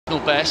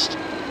best.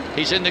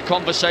 He's in the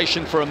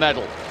conversation for a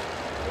medal.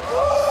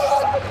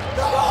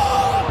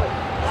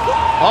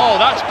 Oh,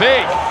 that's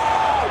big.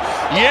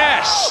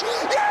 Yes!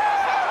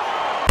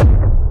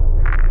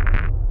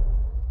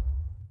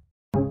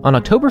 On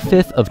October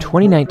 5th of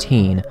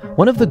 2019,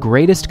 one of the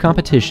greatest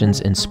competitions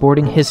in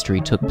sporting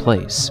history took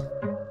place.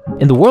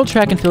 In the World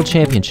Track and Field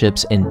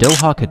Championships in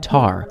Doha,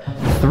 Qatar,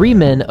 3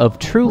 men of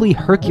truly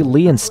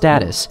Herculean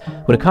status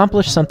would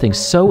accomplish something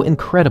so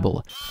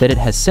incredible that it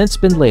has since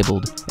been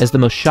labeled as the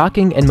most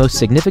shocking and most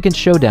significant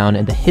showdown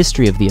in the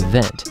history of the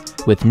event,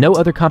 with no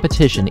other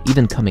competition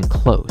even coming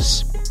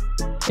close.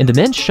 In the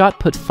men's shot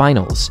put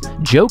finals,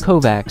 Joe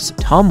Kovacs,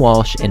 Tom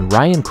Walsh, and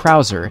Ryan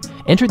Crouser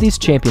entered these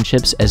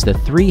championships as the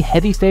 3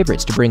 heavy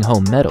favorites to bring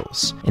home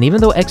medals. And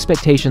even though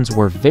expectations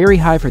were very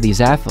high for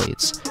these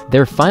athletes,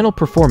 their final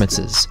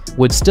performances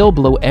would still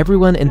blow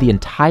everyone in the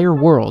entire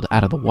world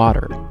out of the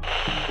water.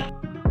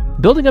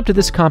 Building up to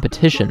this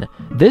competition,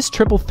 this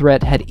triple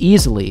threat had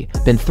easily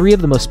been 3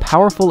 of the most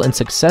powerful and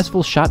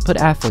successful shot put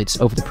athletes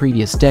over the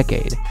previous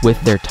decade,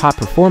 with their top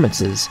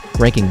performances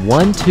ranking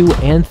 1, 2,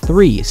 and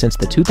 3 since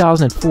the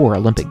 2004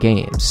 Olympic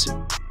Games.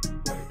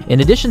 In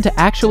addition to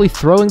actually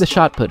throwing the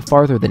shot put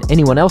farther than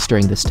anyone else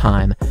during this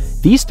time,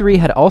 these 3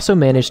 had also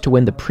managed to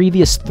win the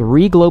previous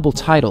 3 global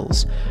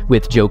titles,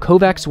 with Joe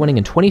Kovacs winning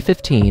in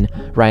 2015,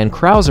 Ryan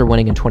Crouser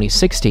winning in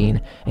 2016,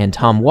 and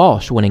Tom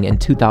Walsh winning in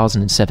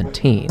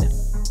 2017.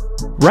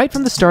 Right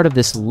from the start of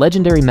this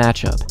legendary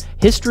matchup,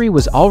 history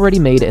was already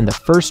made in the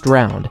first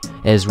round,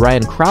 as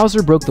Ryan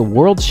Crouser broke the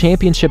World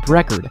Championship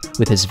record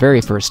with his very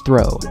first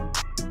throw.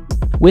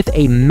 With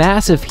a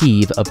massive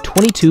heave of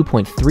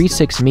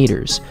 22.36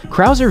 meters,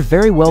 Crouser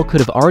very well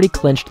could have already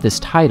clinched this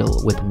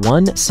title with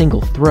one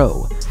single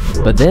throw,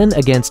 but then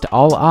against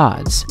all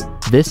odds,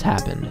 this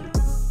happened.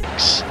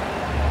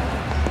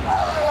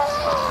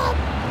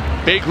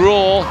 Big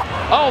roar.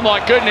 Oh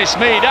my goodness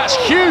me, that's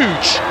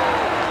huge!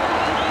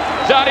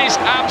 That is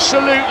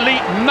absolutely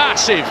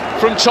massive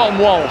from Tom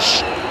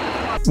Walsh.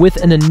 With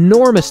an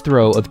enormous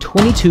throw of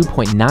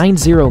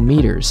 22.90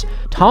 meters,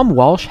 Tom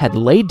Walsh had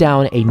laid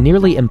down a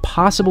nearly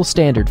impossible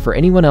standard for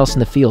anyone else in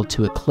the field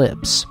to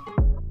eclipse.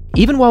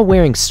 Even while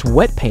wearing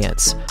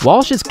sweatpants,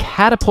 Walsh's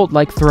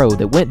catapult-like throw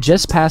that went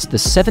just past the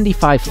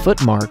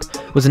 75-foot mark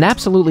was an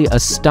absolutely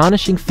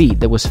astonishing feat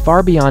that was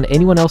far beyond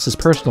anyone else's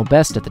personal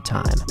best at the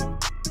time.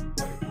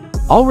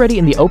 Already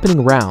in the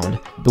opening round,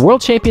 the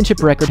World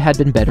Championship record had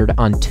been bettered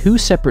on 2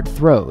 separate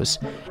throws,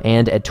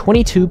 and at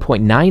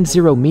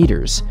 22.90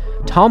 meters,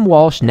 Tom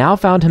Walsh now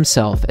found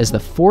himself as the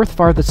 4th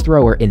farthest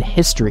thrower in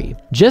history,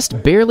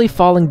 just barely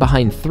falling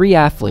behind 3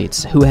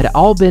 athletes who had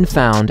all been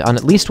found on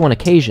at least one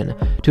occasion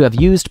to have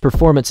used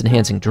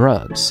performance-enhancing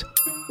drugs.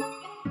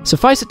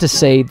 Suffice it to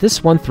say,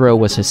 this one throw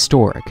was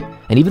historic,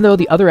 and even though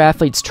the other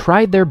athletes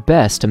tried their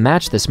best to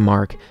match this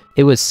mark,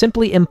 it was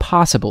simply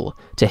impossible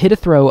to hit a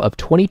throw of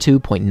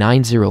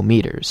 22.90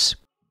 meters.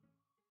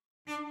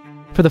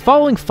 For the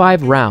following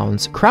 5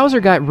 rounds, Crouser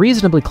got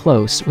reasonably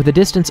close with a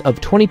distance of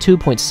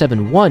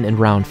 22.71 in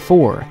round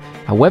 4.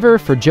 However,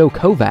 for Joe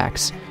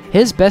Kovacs,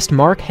 his best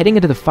mark heading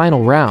into the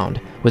final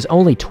round was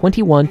only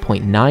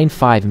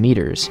 21.95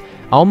 meters,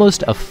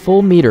 almost a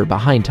full meter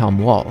behind Tom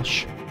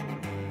Walsh.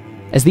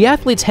 As the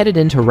athletes headed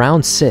into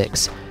round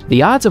 6,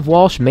 the odds of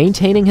Walsh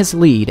maintaining his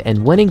lead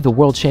and winning the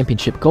World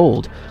Championship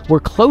gold were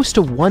close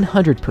to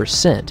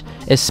 100%,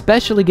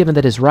 especially given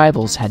that his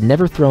rivals had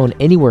never thrown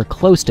anywhere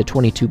close to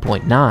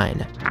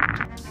 22.9.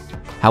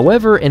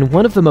 However, in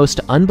one of the most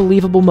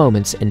unbelievable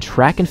moments in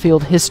track and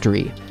field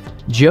history,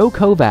 Joe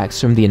Kovacs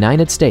from the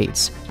United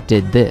States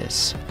did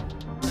this.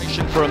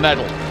 For a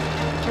medal.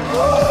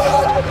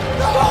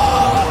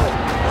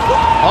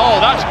 Oh,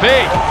 that's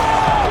big!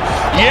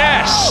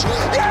 Yes!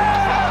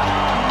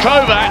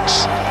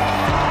 Kovacs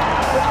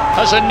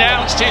has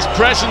announced his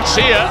presence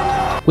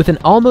here. With an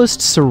almost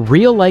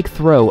surreal-like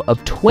throw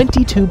of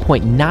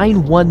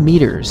 22.91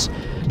 meters,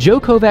 Joe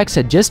Kovacs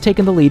had just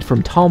taken the lead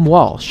from Tom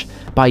Walsh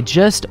by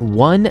just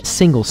 1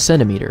 single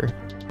centimeter.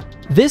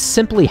 This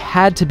simply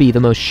had to be the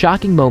most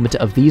shocking moment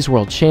of these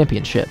World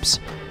Championships.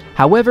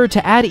 However,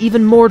 to add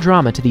even more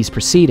drama to these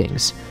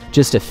proceedings,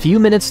 just a few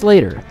minutes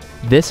later,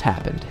 this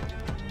happened.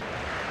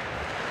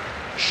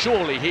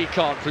 Surely he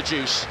can't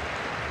produce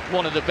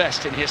one of the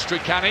best in history,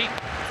 can he?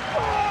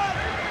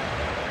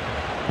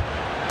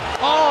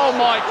 Oh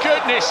my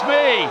goodness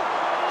me!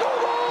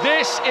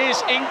 This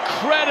is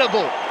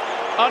incredible!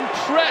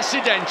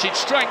 Unprecedented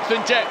strength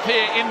and depth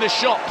here in the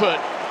shot put.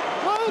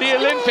 The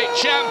Olympic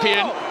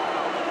champion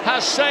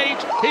has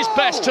saved his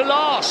best to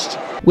last.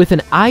 With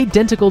an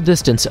identical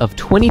distance of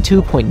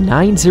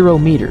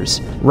 22.90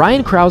 meters,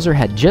 Ryan Crouser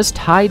had just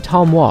tied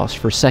Tom Walsh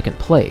for 2nd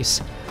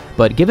place.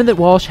 But given that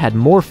Walsh had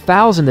more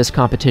fouls in this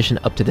competition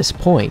up to this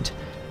point,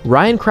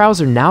 Ryan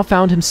Crouser now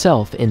found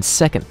himself in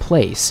 2nd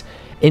place,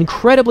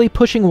 incredibly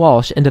pushing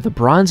Walsh into the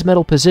bronze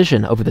medal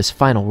position over this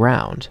final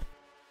round.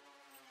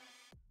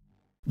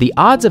 The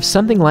odds of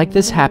something like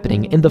this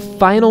happening in the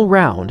final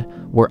round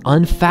were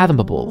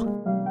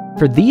unfathomable.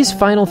 For these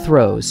final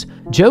throws,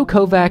 Joe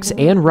Kovacs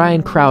and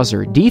Ryan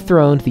Crouser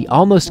dethroned the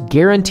almost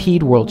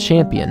guaranteed world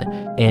champion,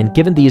 and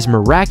given these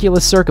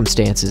miraculous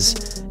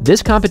circumstances,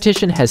 this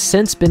competition has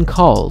since been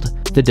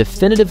called the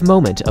definitive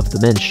moment of the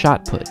men's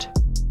shot put.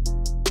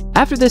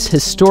 After this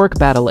historic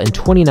battle in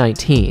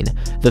 2019,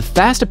 the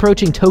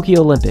fast-approaching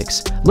Tokyo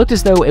Olympics looked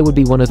as though it would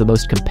be one of the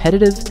most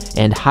competitive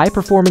and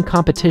high-performing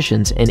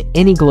competitions in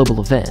any global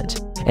event.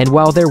 And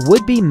while there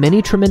would be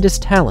many tremendous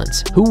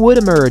talents who would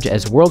emerge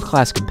as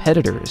world-class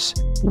competitors,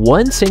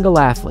 one single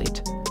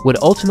athlete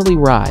would ultimately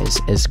rise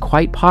as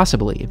quite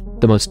possibly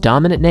the most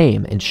dominant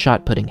name in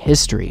shot putting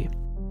history.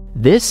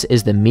 This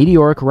is the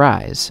meteoric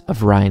rise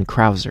of Ryan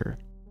Crouser.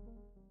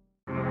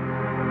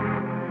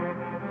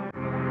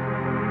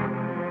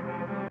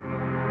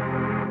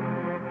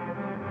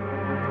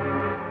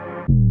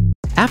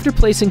 After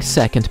placing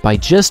second by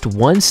just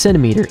 1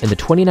 centimeter in the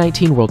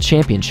 2019 World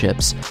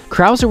Championships,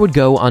 Crouser would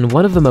go on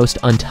one of the most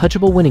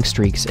untouchable winning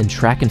streaks in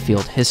track and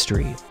field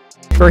history.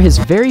 For his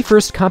very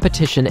first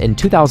competition in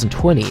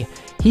 2020,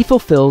 he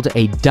fulfilled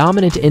a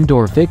dominant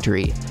indoor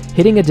victory,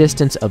 hitting a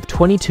distance of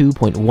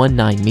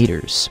 22.19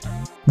 meters.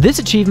 This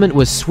achievement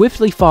was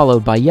swiftly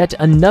followed by yet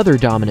another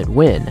dominant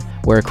win,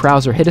 where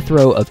Crouser hit a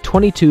throw of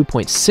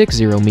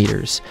 22.60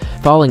 meters,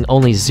 falling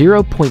only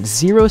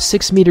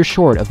 0.06 meters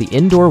short of the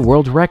indoor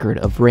world record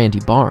of Randy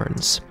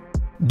Barnes.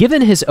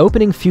 Given his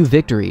opening few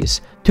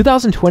victories,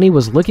 2020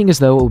 was looking as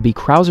though it would be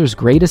Crouser's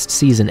greatest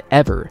season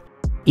ever.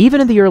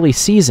 Even in the early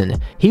season,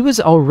 he was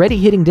already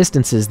hitting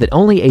distances that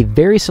only a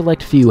very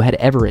select few had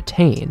ever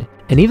attained.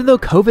 And even though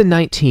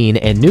COVID-19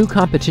 and new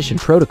competition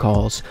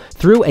protocols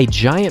threw a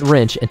giant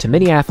wrench into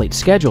many athletes'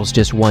 schedules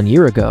just 1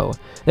 year ago,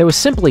 there was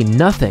simply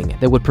nothing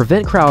that would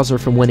prevent Crouser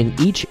from winning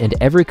each and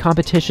every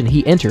competition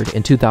he entered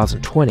in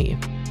 2020.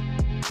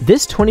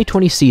 This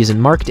 2020 season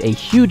marked a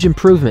huge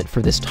improvement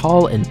for this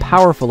tall and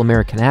powerful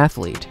American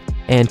athlete,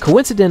 and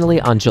coincidentally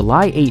on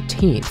July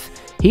 18th,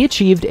 he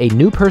achieved a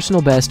new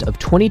personal best of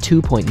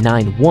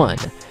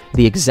 22.91,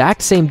 the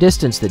exact same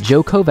distance that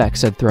Joe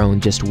Kovacs had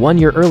thrown just 1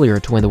 year earlier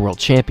to win the World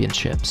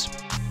Championships.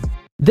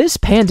 This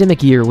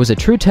pandemic year was a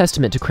true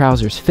testament to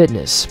Crouser's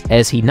fitness,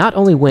 as he not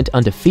only went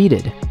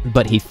undefeated,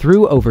 but he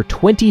threw over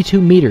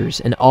 22 meters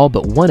in all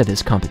but one of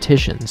his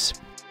competitions.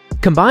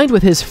 Combined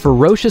with his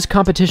ferocious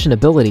competition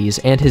abilities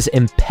and his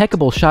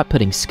impeccable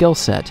shot-putting skill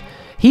set,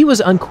 he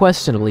was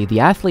unquestionably the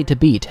athlete to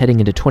beat heading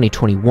into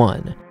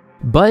 2021.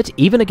 But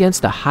even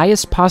against the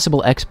highest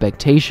possible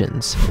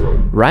expectations,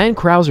 Ryan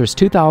Crouser's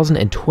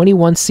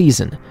 2021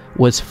 season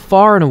was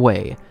far and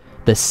away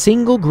the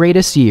single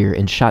greatest year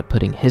in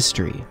shot-putting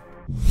history.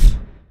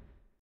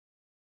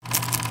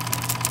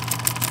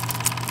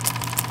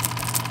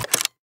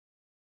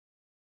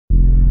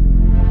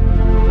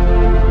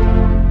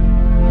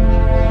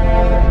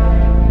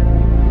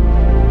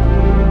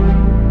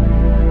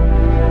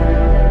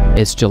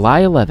 It's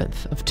July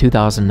 11th of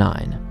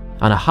 2009.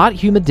 On a hot,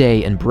 humid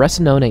day in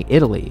Bressanone,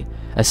 Italy,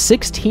 a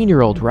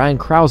 16-year-old Ryan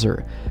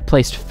Crouser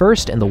placed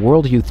first in the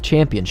World Youth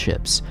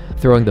Championships,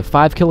 throwing the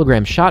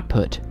 5-kilogram shot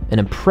put, an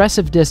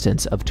impressive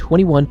distance of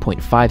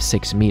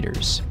 21.56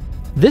 meters.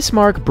 This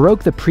mark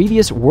broke the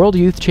previous World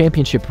Youth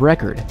Championship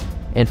record,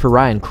 and for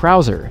Ryan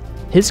Crouser,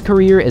 his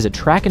career as a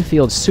track and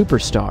field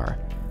superstar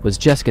was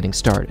just getting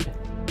started.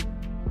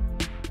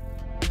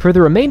 For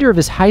the remainder of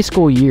his high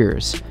school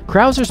years,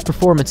 Crouser's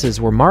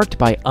performances were marked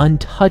by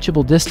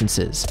untouchable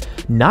distances,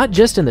 not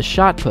just in the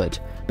shot put,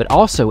 but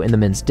also in the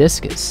men's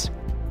discus.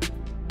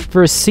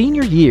 For his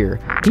senior year,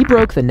 he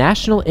broke the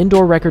national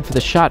indoor record for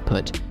the shot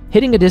put,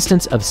 hitting a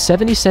distance of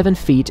 77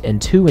 feet and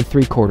 2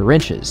 3/4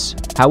 inches.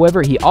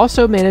 However, he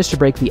also managed to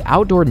break the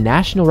outdoor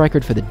national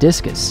record for the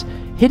discus,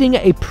 hitting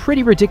a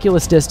pretty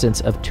ridiculous distance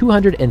of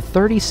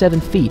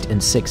 237 feet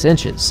and 6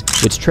 inches,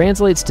 which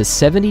translates to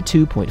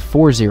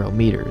 72.40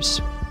 meters.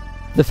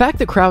 The fact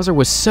that Crouser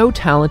was so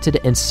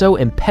talented and so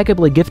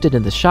impeccably gifted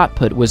in the shot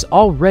put was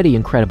already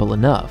incredible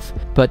enough,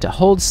 but to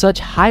hold such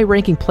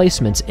high-ranking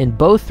placements in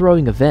both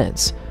throwing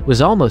events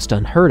was almost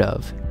unheard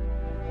of.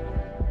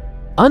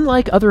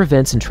 Unlike other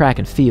events in track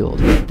and field,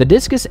 the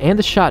discus and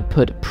the shot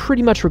put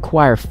pretty much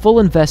require full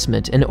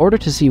investment in order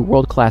to see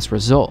world-class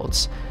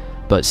results,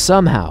 but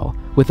somehow,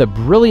 with a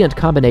brilliant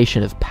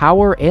combination of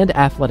power and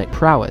athletic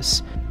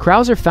prowess,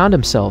 Crouser found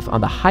himself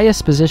on the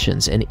highest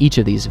positions in each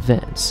of these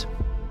events.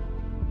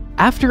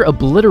 After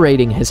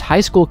obliterating his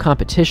high school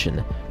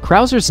competition,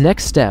 Crouser's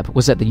next step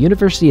was at the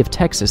University of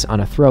Texas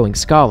on a throwing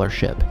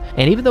scholarship,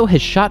 and even though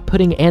his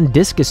shot-putting and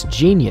discus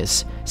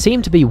genius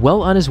seemed to be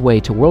well on his way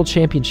to World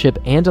Championship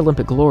and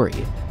Olympic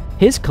glory,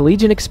 his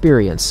collegiate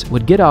experience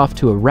would get off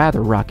to a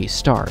rather rocky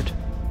start.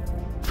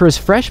 For his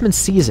freshman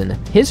season,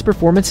 his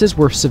performances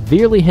were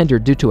severely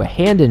hindered due to a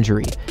hand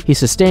injury he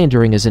sustained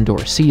during his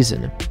indoor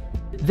season.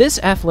 This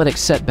athletic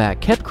setback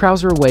kept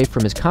Crouser away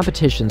from his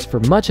competitions for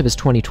much of his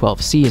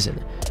 2012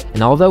 season,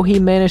 and although he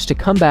managed to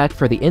come back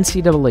for the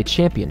NCAA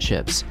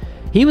championships,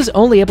 he was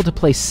only able to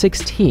place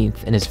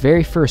 16th in his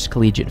very first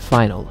collegiate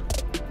final.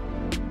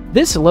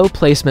 This low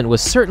placement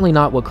was certainly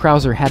not what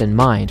Crouser had in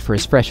mind for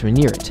his freshman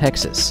year at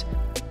Texas.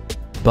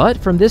 But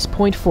from this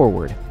point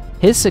forward,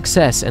 His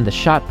success in the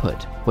shot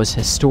put was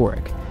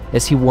historic,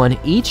 as he won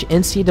each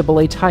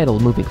NCAA title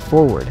moving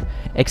forward,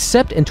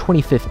 except in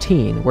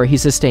 2015, where he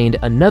sustained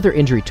another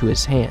injury to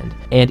his hand,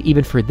 and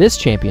even for this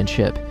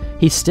championship,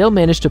 he still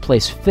managed to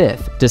place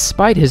 5th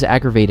despite his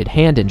aggravated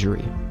hand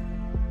injury.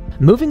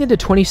 Moving into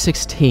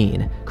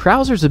 2016,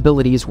 Krauser's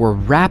abilities were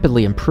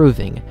rapidly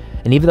improving,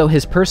 and even though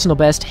his personal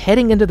best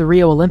heading into the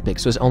Rio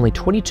Olympics was only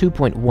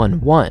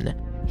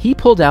 22.11, he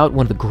pulled out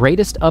one of the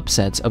greatest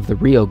upsets of the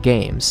Rio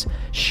Games,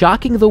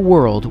 shocking the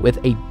world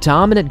with a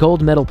dominant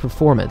gold medal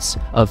performance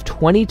of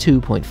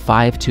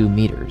 22.52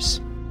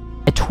 meters.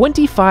 At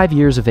 25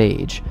 years of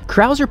age,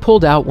 Krauser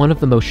pulled out one of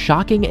the most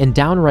shocking and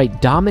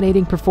downright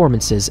dominating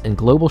performances in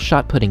global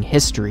shot putting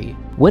history,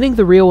 winning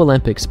the Rio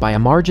Olympics by a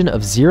margin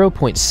of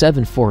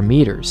 0.74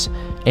 meters.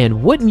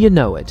 And wouldn't you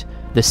know it,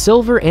 the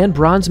silver and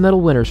bronze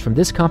medal winners from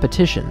this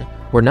competition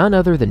were none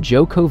other than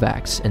Joe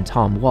Kovacs and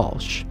Tom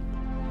Walsh.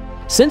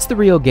 Since the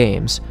Rio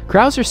Games,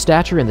 Krauser's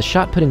stature in the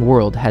shot putting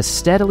world has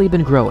steadily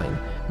been growing,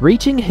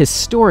 reaching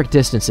historic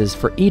distances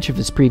for each of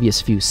his previous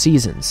few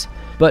seasons.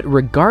 But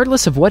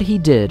regardless of what he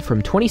did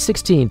from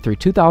 2016 through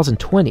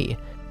 2020,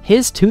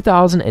 his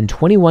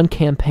 2021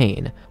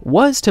 campaign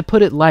was, to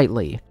put it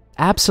lightly,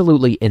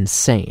 absolutely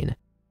insane.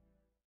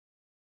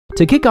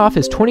 To kick off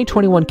his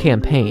 2021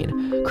 campaign,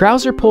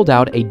 Krauser pulled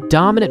out a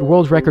dominant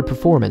world record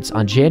performance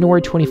on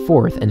January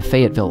 24th in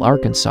Fayetteville,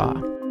 Arkansas.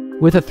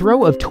 With a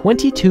throw of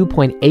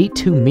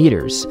 22.82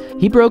 meters,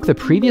 he broke the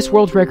previous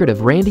world record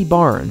of Randy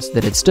Barnes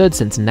that had stood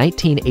since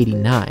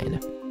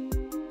 1989.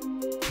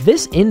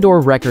 This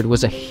indoor record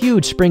was a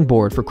huge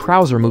springboard for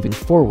Krauser moving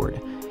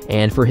forward,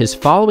 and for his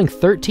following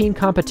 13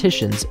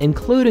 competitions,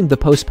 including the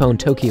postponed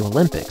Tokyo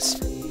Olympics,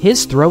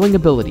 his throwing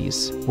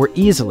abilities were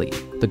easily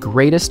the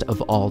greatest of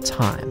all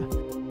time.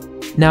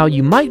 Now,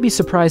 you might be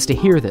surprised to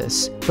hear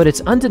this, but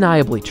it's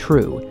undeniably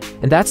true,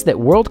 and that's that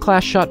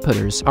world-class shot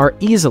putters are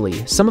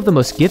easily some of the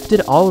most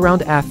gifted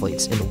all-around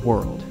athletes in the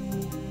world.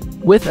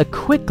 With a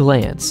quick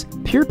glance,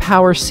 pure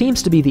power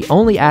seems to be the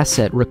only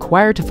asset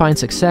required to find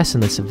success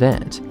in this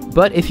event.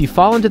 But if you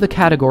fall into the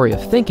category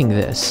of thinking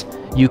this,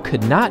 you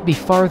could not be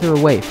farther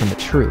away from the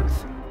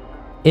truth.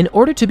 In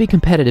order to be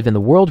competitive in the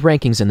world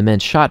rankings in the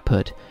men's shot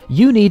put,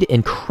 you need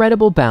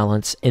incredible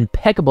balance,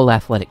 impeccable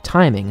athletic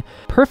timing,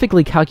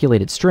 perfectly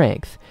calculated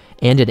strength,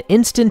 and an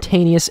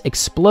instantaneous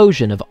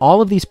explosion of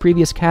all of these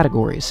previous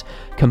categories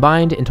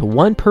combined into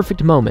one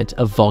perfect moment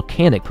of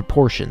volcanic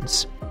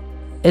proportions.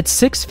 At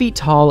 6 feet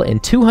tall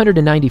and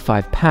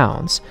 295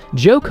 pounds,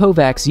 Joe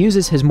Kovacs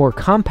uses his more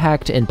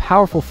compact and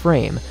powerful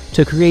frame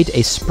to create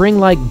a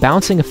spring-like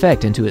bouncing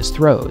effect into his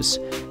throws.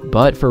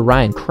 But for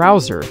Ryan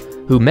Krauser,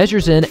 who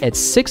measures in at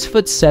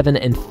 6'7"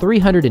 and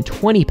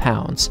 320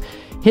 pounds,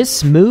 his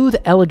smooth,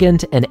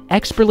 elegant, and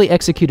expertly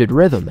executed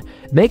rhythm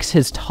makes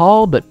his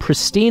tall but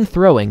pristine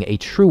throwing a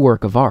true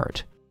work of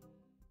art.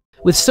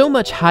 With so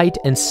much height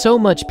and so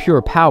much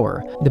pure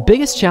power, the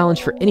biggest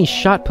challenge for any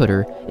shot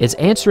putter is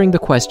answering the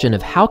question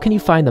of how can you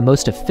find the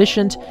most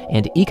efficient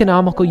and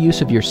economical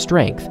use of your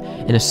strength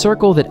in a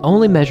circle that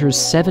only measures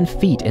 7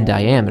 feet in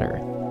diameter.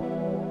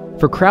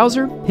 For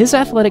Krauser, his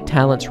athletic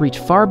talents reach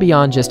far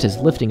beyond just his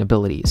lifting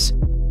abilities.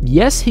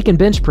 Yes, he can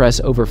bench press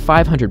over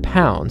 500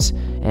 pounds,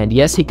 and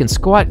yes, he can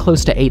squat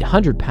close to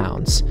 800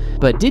 pounds,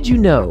 but did you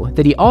know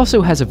that he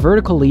also has a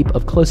vertical leap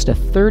of close to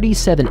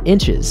 37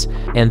 inches,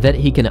 and that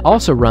he can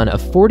also run a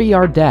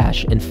 40-yard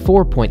dash in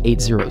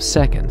 4.80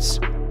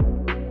 seconds?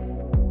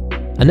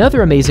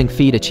 Another amazing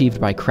feat achieved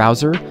by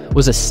Krauser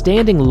was a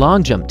standing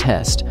long jump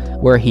test,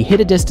 where he hit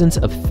a distance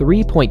of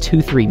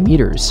 3.23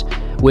 meters,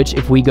 which,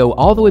 if we go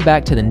all the way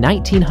back to the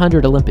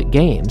 1900 Olympic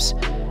Games,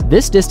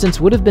 this distance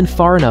would have been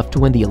far enough to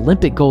win the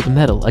Olympic gold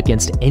medal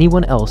against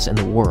anyone else in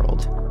the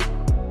world.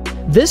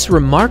 This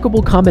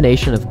remarkable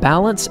combination of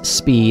balance,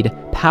 speed,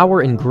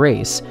 power, and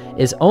grace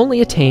is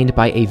only attained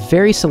by a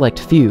very select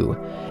few,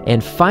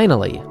 and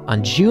finally,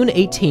 on June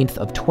 18th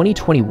of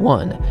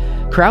 2021,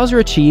 Krauser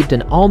achieved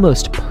an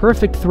almost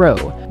perfect throw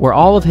where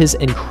all of his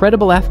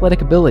incredible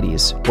athletic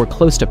abilities were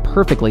close to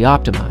perfectly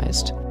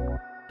optimized.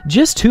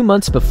 Just 2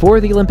 months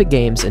before the Olympic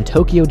Games in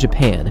Tokyo,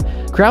 Japan,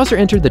 Krauser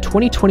entered the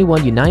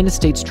 2021 United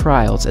States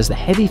trials as the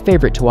heavy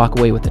favorite to walk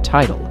away with the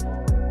title.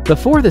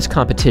 Before this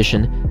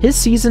competition, his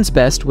season's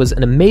best was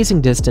an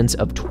amazing distance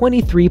of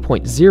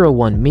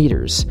 23.01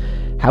 meters.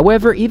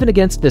 However, even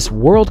against this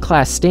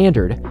world-class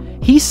standard,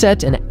 he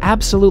set an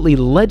absolutely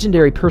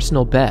legendary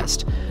personal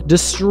best,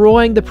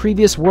 destroying the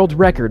previous world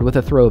record with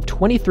a throw of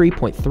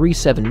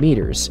 23.37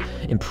 meters,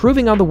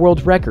 improving on the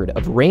world record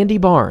of Randy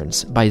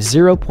Barnes by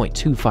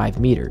 0.25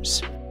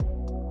 meters.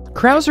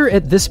 Krauser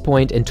at this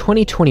point in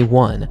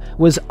 2021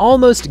 was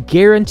almost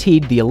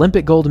guaranteed the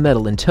Olympic gold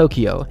medal in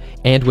Tokyo,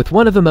 and with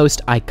one of the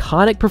most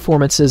iconic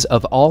performances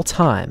of all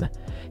time,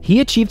 he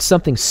achieved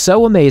something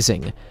so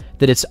amazing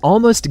that it's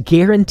almost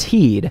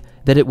guaranteed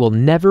that it will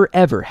never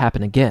ever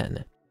happen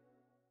again.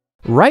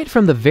 Right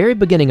from the very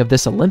beginning of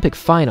this Olympic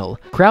final,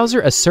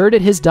 Krauser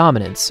asserted his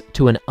dominance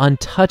to an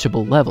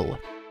untouchable level.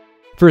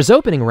 For his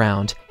opening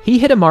round, he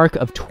hit a mark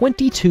of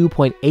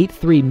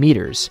 22.83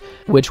 meters,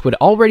 which would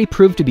already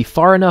prove to be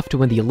far enough to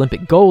win the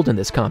Olympic gold in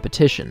this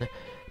competition.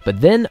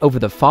 But then, over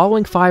the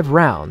following 5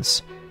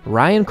 rounds,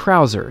 Ryan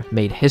Crouser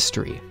made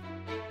history.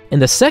 In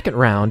the second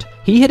round,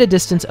 he hit a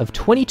distance of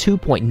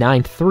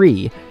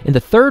 22.93. In the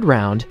third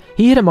round,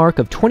 he hit a mark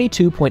of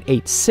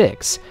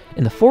 22.86.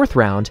 In the fourth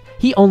round,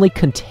 he only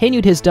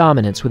continued his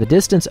dominance with a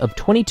distance of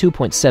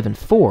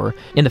 22.74.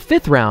 In the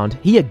fifth round,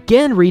 he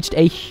again reached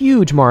a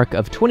huge mark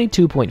of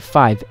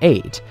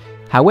 22.58.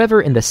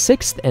 However, in the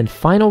sixth and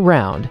final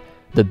round,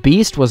 the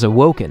beast was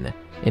awoken,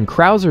 and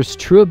Crouser's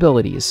true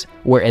abilities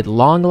were at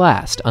long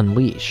last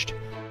unleashed.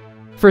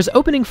 For his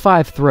opening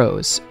 5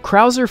 throws,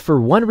 Crouser,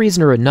 for one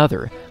reason or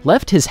another,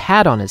 left his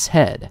hat on his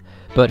head,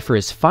 but for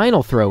his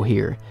final throw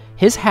here,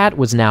 his hat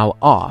was now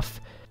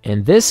off,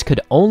 and this could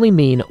only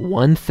mean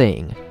one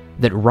thing,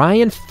 that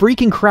Ryan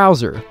freaking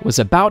Crouser was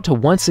about to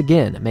once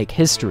again make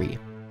history.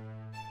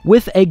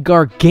 With a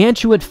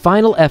gargantuan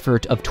final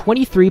effort of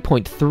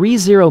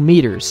 23.30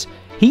 meters,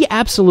 he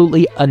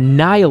absolutely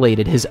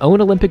annihilated his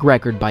own Olympic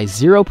record by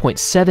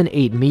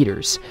 0.78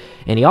 meters,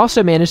 and he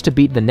also managed to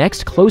beat the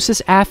next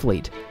closest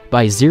athlete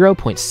by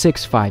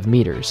 0.65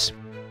 meters.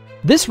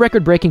 This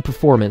record-breaking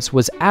performance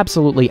was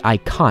absolutely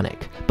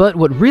iconic, but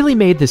what really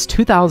made this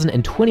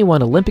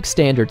 2021 Olympic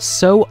standard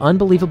so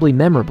unbelievably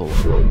memorable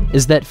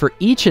is that for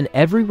each and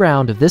every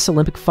round of this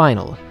Olympic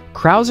final,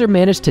 Crouser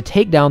managed to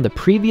take down the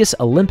previous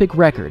Olympic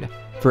record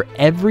for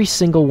every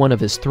single one of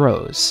his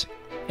throws.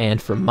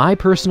 And from my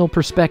personal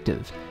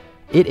perspective,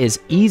 it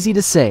is easy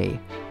to say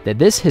that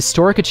this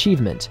historic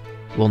achievement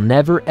will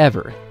never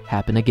ever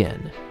happen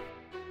again.